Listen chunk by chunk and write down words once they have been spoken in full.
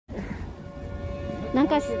なん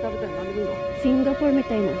か食べたい。何でもいいの。シンガポールみ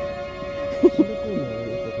たいな。シンガポールの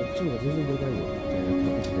こっちの方が全然でかいよ。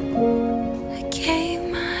I gave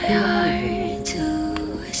my heart to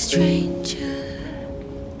a stranger.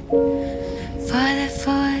 Father,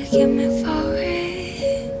 forgive me for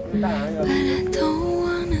it, but I don't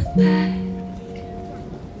wanna back.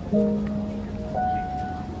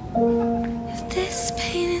 If this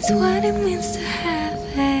pain is what it means to have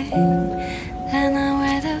it, then I'd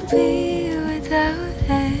rather be without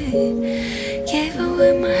it. Gave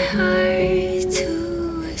away my heart to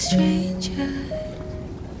a stranger.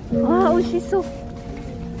 ああ、美味しそう。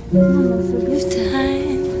 If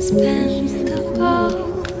time was bent above,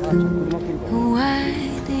 why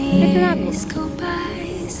the years go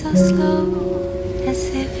by so slow,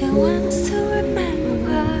 as if it wants to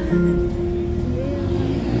remember.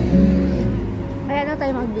 Kaya na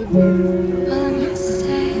tayo mag-video. All the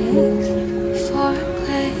mistakes, foreign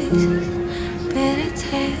places, bitter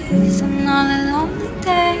tastes, and all the lonely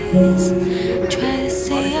days. Try to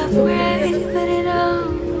stay upright, but it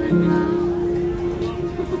all went wrong.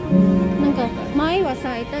 なんか前は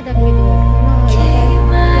咲いただけど、まあ Gave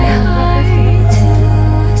my heart to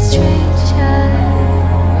a stranger.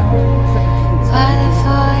 Father,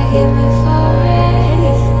 forgive me for it,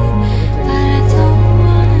 but I don't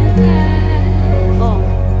wanna back. ああ、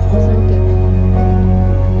そうけど。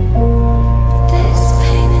 This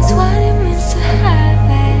pain is what it means to have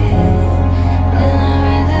it, and I'd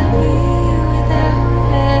rather be without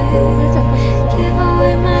it. Give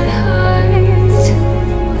away my heart to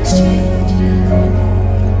a stranger.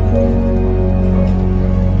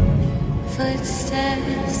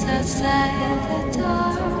 Footsteps outside the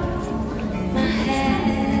door, my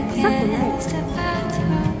head against the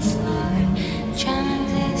bathroom floor, trying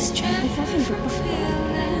to distract me from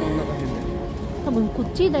feeling. 多分こっ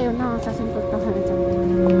ちだよな、写真撮ったはなちゃん。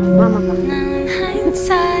ママか。 Now in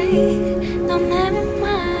hindsight, no, never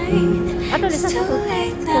mind. あとで It's 写真 too 撮って、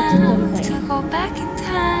 late こっち撮 now りたい。 to go back in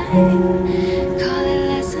time. Call it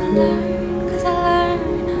lesson learned, 'cause I learned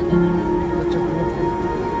how to.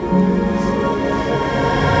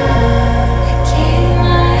 I gave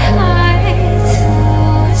my heart to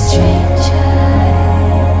a stranger.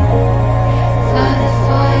 Father,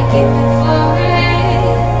 forgive me for it,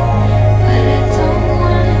 but I don't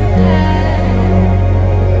wanna back.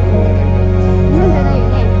 飲んじゃないよ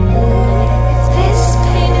ね。 This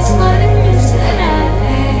pain is what it means to have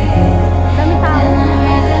it, ダメ and か。 I'd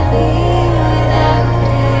rather be without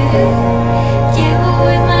it. Give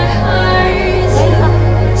away my heart to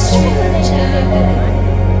a stranger.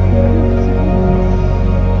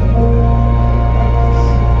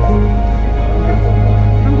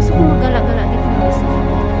 なんかそこもガラガラできます。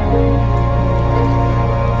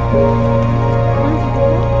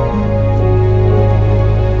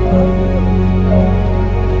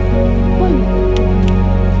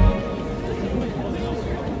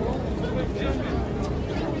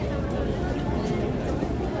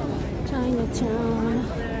チャイナちゃん。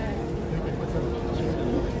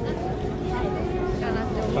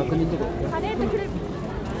確認とか。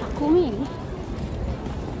コミン。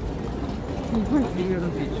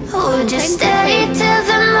 Would you stay till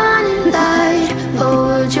the morning light, or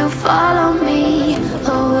would you follow me,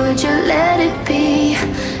 or would you let it be?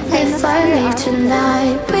 If I leave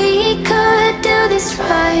tonight, we could do this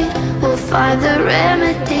right. We'll find the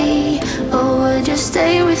remedy. Or would you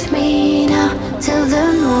stay with me now till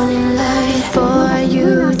the morning light? Before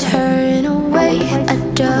you turn away, I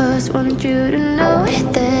just want you to know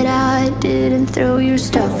that I didn't throw your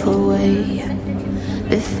stuff away.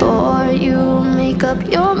 Before you make up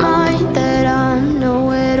your mind that I know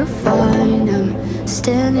where to find, I'm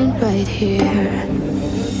standing right here.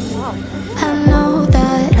 I know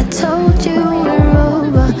that I told you we're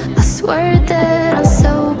over. I swear that I'm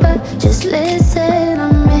sober. Just listen,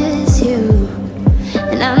 I miss you.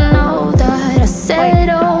 And I know that I said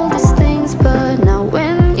all these things, but now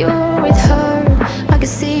when you're with her, I can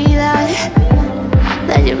see that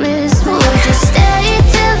you miss me. Would you stay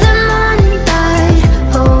till the morning light,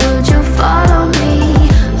 or would you follow me,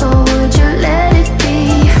 or would you let it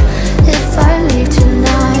be? If I leave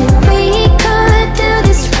tonight, we could do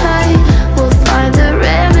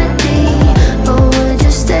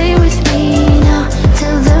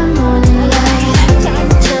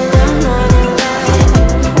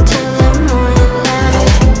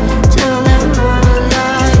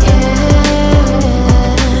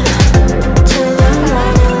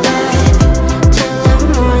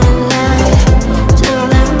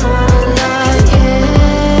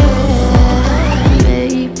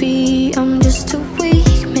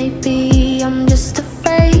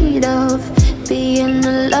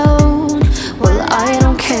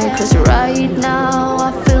care, 'cause right now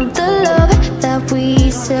I feel the love that we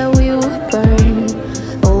said we would burn.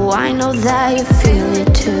 Oh, I know that you feel it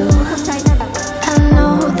too. I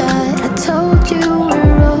know that I told you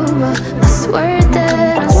we're over. I swear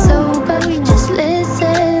that I'm sober. Just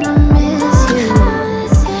listen, I miss you.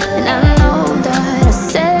 And I know that I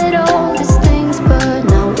said all these things, but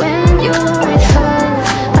now when you're with her,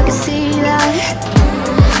 I can see that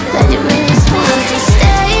you miss me. Would you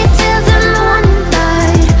stay till the morning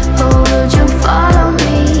light, or would you follow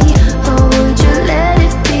me, or would you let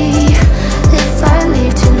it be? If I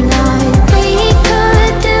leave tonight, we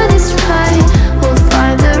could do this right. We'll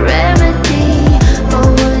find the remedy. Or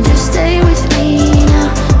would you stay with me now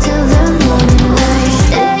till the morning light?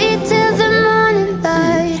 Stay till the morning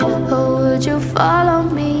light, or would you follow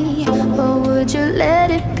me, or would you let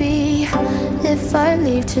it be? If I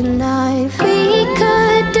leave tonight, we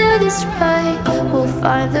could do this right. We'll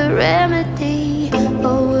find the remedy.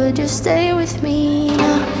 Or would you stay with me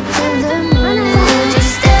now till the morning? Would you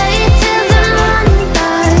stay till the morning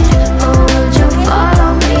light, or would you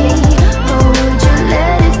follow me, or would you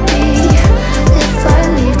let it be? If I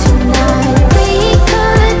leave tonight, we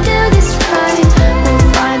could do this right. We'll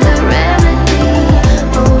find the remedy.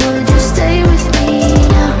 Or would you stay with me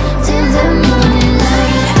now till the morning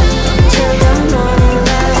light? Till the morning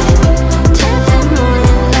light. Till the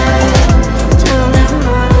morning light. Till the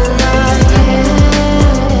morning light. Yeah.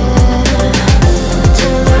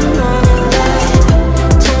 Till the morning light.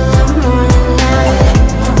 Till the morning light.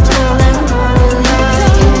 Till the morning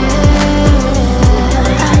light.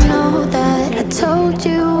 Yeah. I know that I told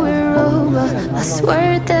you we're over. I swear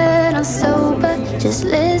that I'm sober. Just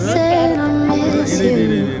listen, I miss you.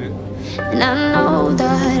 And I know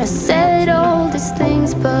that I said all these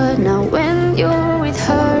things, but now when you're with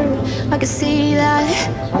her, I can see that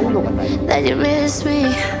you miss me.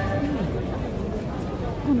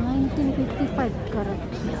 1955 karat.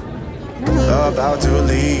 About to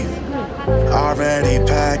leave, already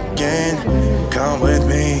packing. Come with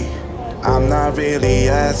me, I'm not really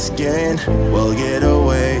asking. We'll get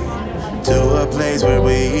away to a place where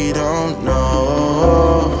we don't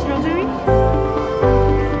know.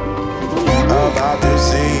 About to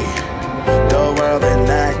see the world in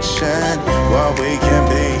action, what we can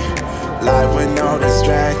be. Life with no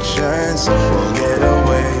distractions, we'll get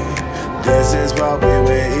away. This is what we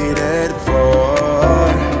waited for.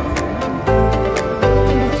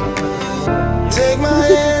 Take my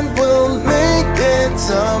hand, we'll make it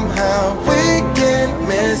somehow. We can't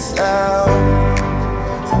miss out.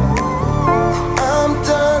 I'm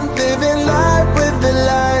done living life with the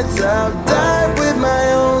lights out. Die with my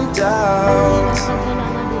own doubts.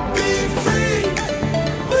 Be free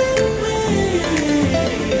with me.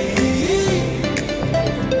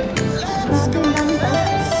 Let's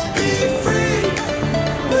be free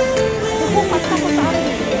with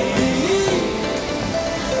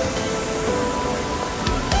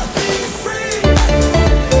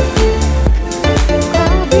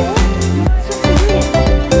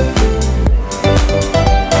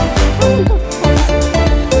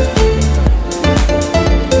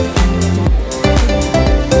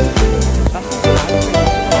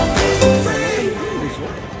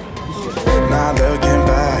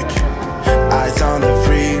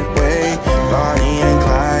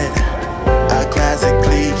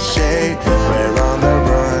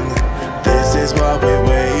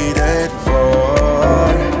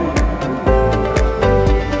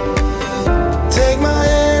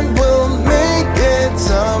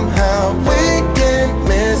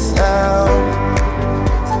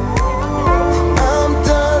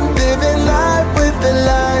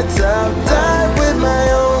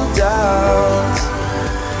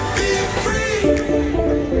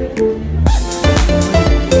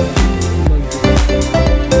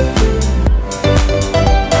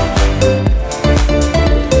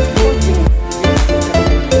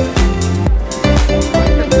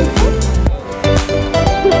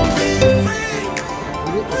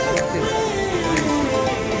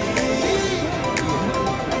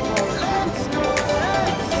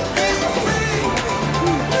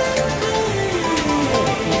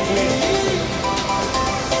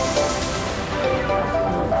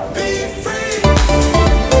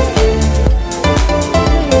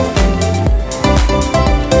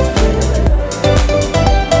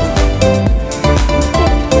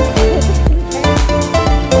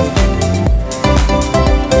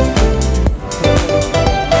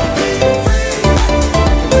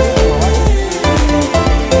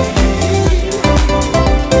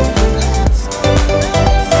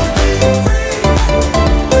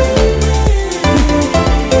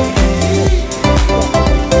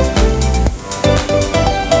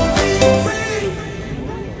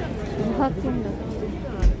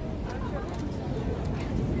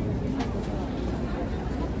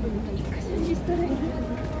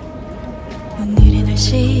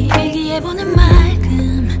보는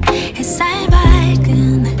맑음 햇살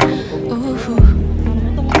밝은 오후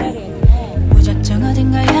무작정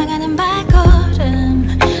어딘가 향하는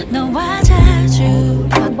발걸음 너와 자주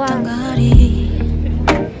걷던 거리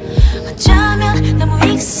어쩌면 너무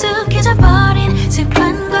익숙해져 버린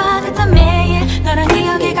습관과 같던 매일 너랑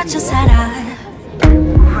기억에 갇혀 살아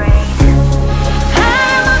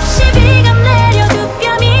하염없이 비가 내려 두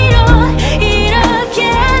뼘 위로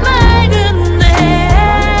이렇게 맑은데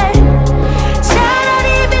차라리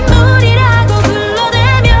빗물이라고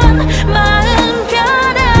불러대면 마음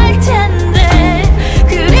편할 텐데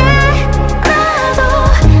그래 나도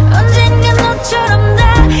언젠간 너처럼 다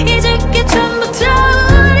잊을 게 전부터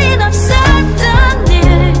우린 없었던 일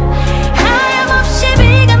하염없이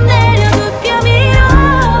비가 내려 두 뼘 위로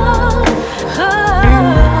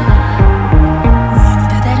우연히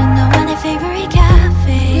다 다른 너와 내 favorite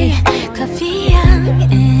cafe 커피 향에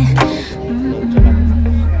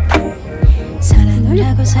사랑을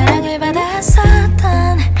하고 사랑을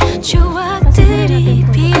받았었던 추억들이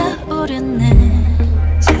피어오르네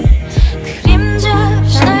그림자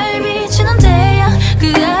없이 날 비추는 태양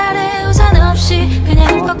그 아래 우산 없이 그냥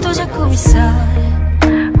흠뻑 도잡고 있어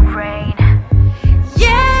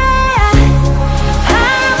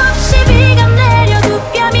하염없이 비가 내려 두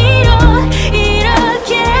뼘 위로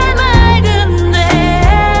이렇게 맑은데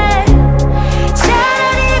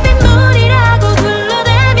차라리 빗물이라고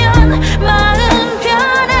불러대면 마음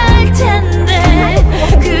편할 텐데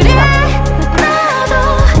그래 나도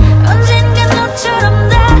언젠간 너처럼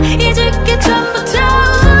다 잊을 게 전부터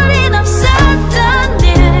우린 없었던 일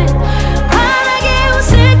환하게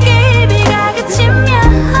웃을게 비가 그치면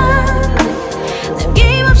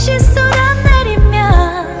남김없이 쏟아내리면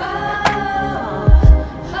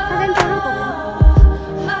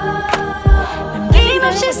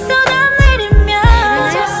남김없이 쏟아내리면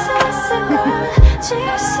잊을 수 있을걸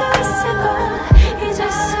지울 수 있을걸 잊을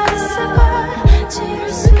수 있을걸 지울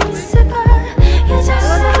수 있을걸 잊을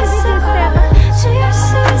수 있을걸 지울 수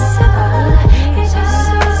있을걸 잊을 수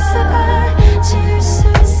있을걸 지울 수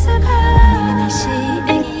있을걸 네가 날씨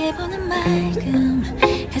애기에 보는 맑음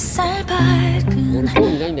햇살 밝은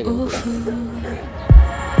오후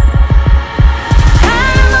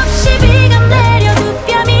하염없이 비가 내려 두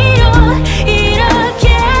뼘 위로 이렇게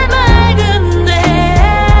맑은데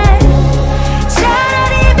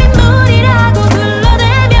차라리 빗물이라고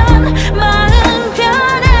불러대면 마음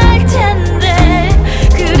편할 텐데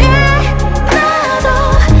그래 나도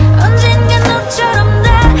언젠간 너처럼 다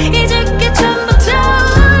잊을 게 전부터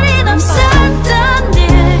우린 없었던 일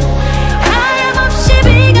하염없이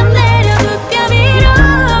비가 내려 두 뼘 위로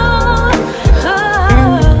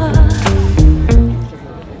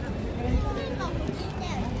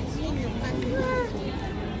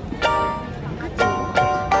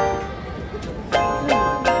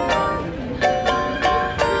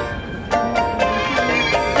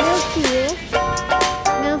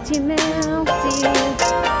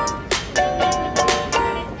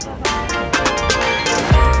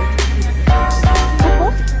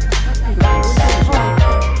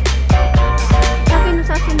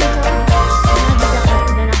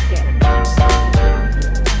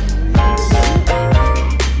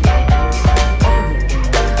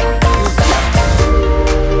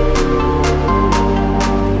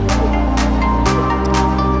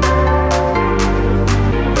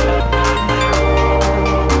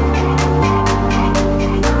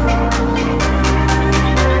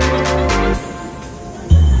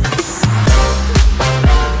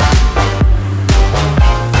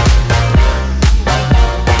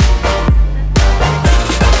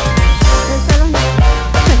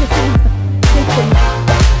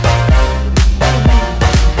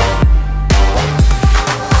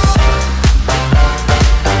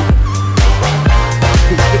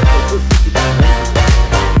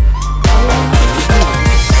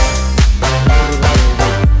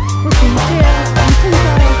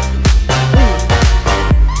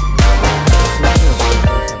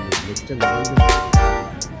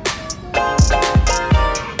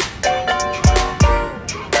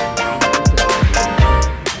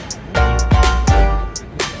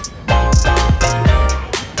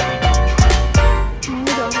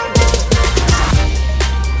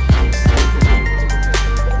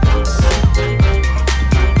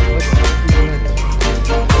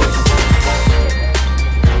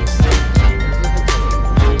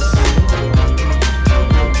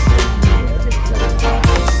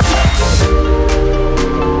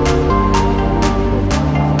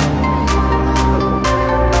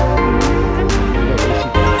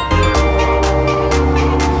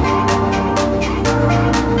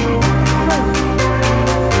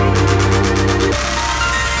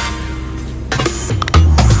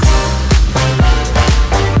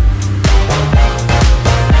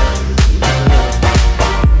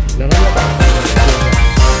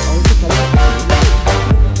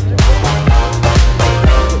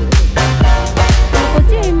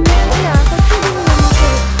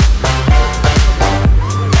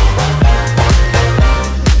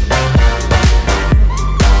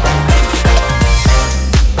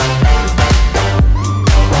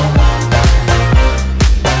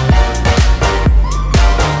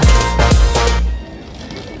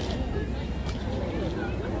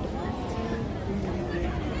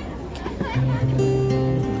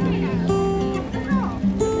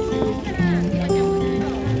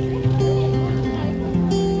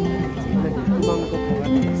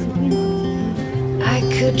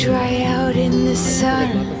could dry out in the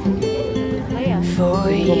sun.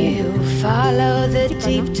 For you, follow the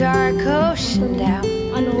deep dark ocean down.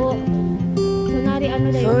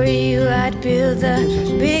 For you, I'd build the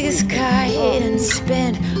biggest kite and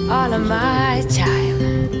spend all of my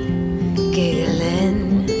time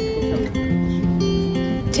giggling.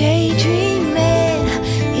 Daydreaming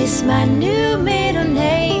is my new middle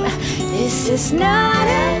name. This is not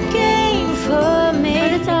a game for me.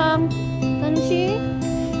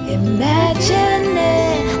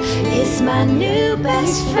 Imagining is my new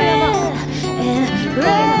best friend, and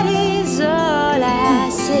ready's all I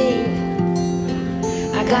see.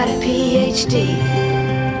 I got a PhD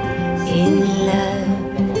in love.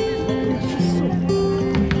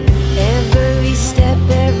 Every step,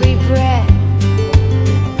 every breath.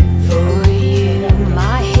 For you,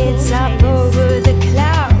 my head's up over the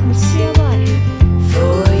clouds.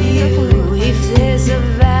 For you, if there's a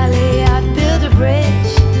valley, I'd build a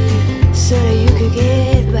bridge so that you could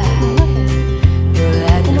get by. Or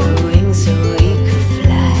I'd grow wings so we could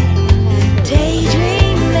fly.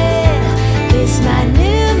 Daydreaming is my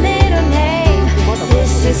new middle name.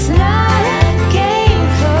 This is not a game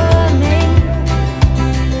for me.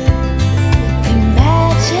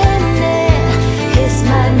 Imagining is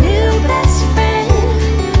my new best friend,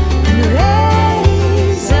 and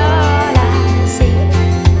ready's all I see.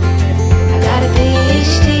 I got a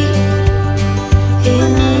PhD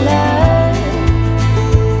in love.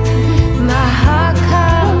 My heart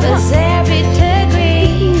covers every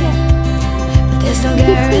degree, but there's no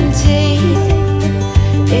guarantee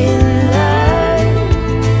in love.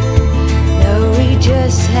 No, we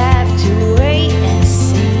just have to wait and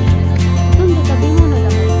see.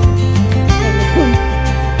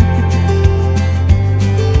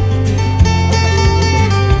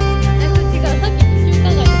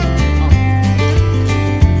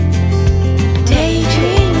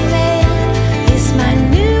 Daydreaming is my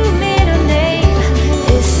new middle name.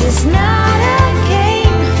 This is not a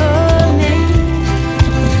game for me.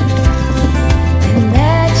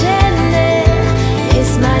 Imagining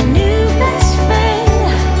is my new best friend,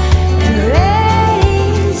 and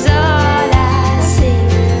ready's all I see.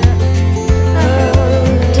 Oh,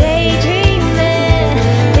 daydreaming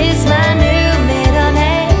is my new middle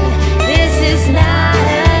name. This is not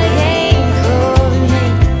a game for me.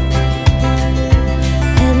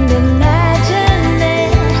 And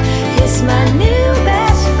imagining is my new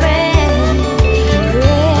best friend.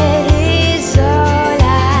 Ready's all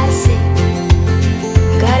I see.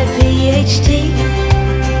 Got a PhD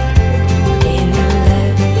in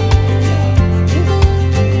love.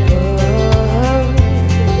 Oh,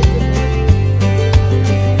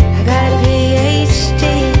 I got a PhD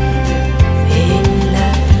in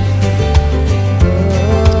love. Oh.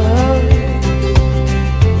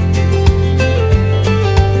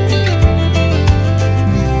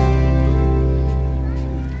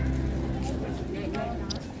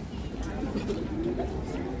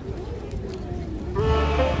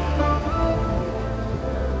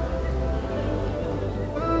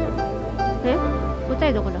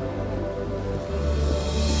 Hotelどこだ?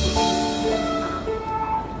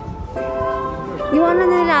 Iwanan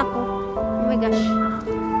na nila ako. Oh my gosh.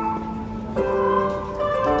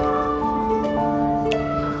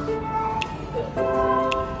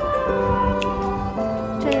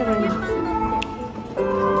 Sa'yo rin.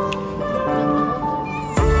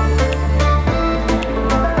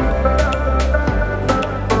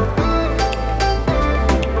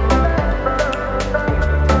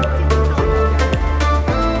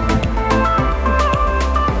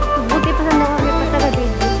 Buti pa sa mga may pataga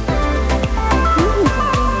video.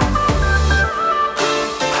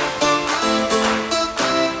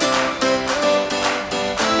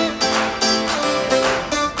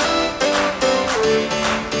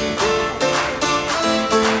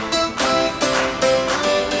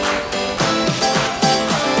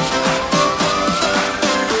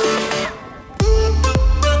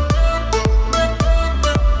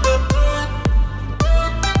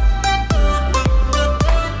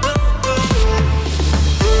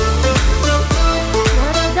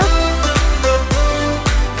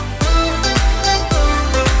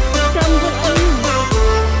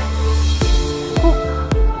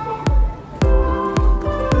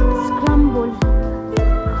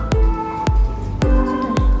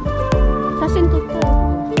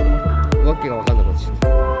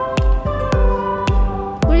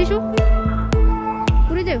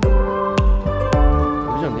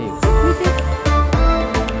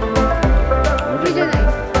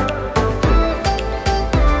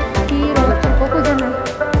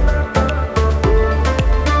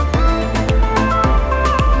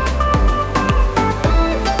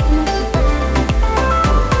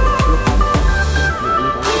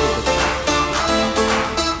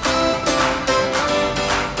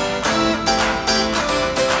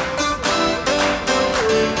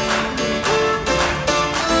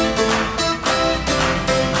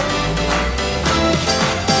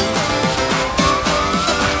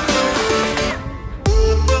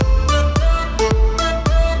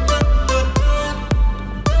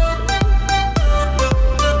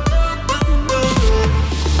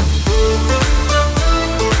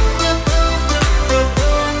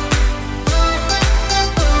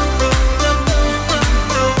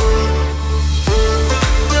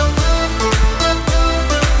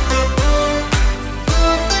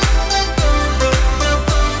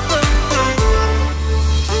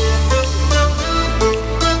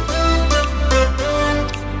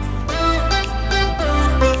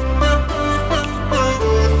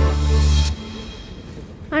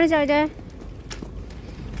 그만하자 이제.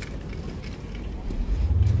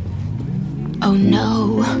 Oh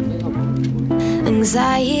no,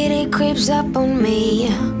 anxiety creeps up on me.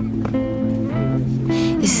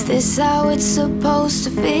 Is this how it's supposed to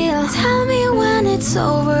feel? Tell me when it's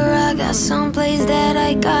over, I got someplace that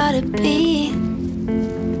I gotta be.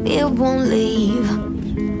 It won't leave.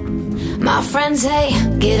 My friends say,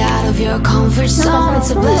 get out of your comfort zone.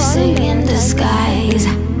 It's a blessing in disguise.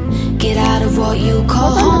 Get out of what you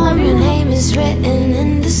call home. Your name is written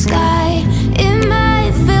in the sky. It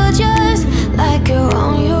might feel just like you're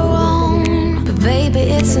on your own, but baby,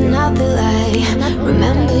 it's another lie.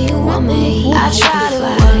 Remember you want me. I try to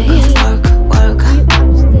work